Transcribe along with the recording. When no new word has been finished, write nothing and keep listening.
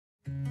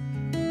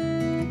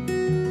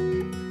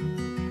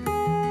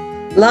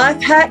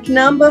Life hack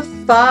number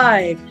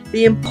 5,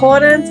 the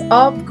importance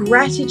of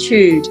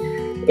gratitude.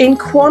 In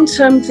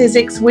quantum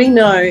physics, we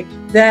know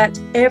that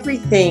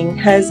everything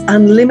has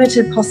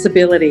unlimited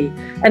possibility.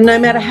 And no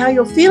matter how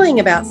you're feeling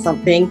about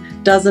something,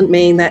 doesn't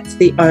mean that's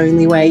the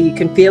only way you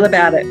can feel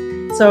about it.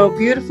 So a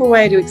beautiful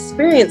way to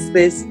experience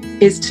this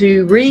is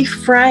to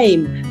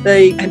reframe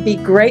and be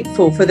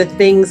grateful for the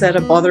things that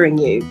are bothering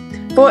you.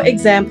 For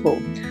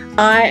example,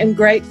 I am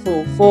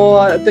grateful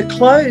for the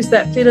clothes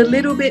that fit a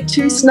little bit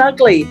too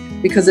snugly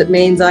because it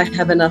means I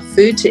have enough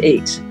food to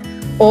eat.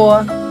 Or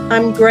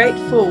I'm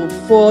grateful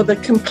for the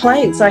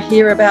complaints I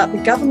hear about the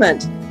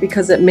government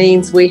because it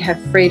means we have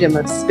freedom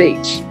of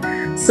speech.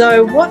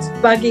 So what's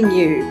bugging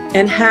you,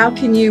 and how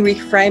can you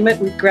reframe it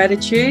with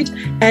gratitude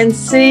and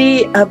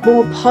see a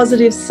more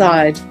positive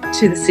side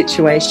to the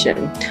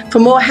situation? For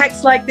more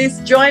hacks like this,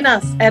 join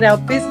us at our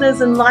Business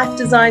and Life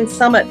Design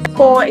Summit.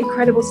 4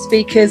 incredible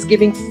speakers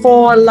giving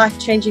 4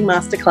 life-changing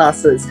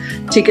masterclasses.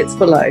 Tickets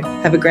below.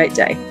 Have a great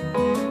day.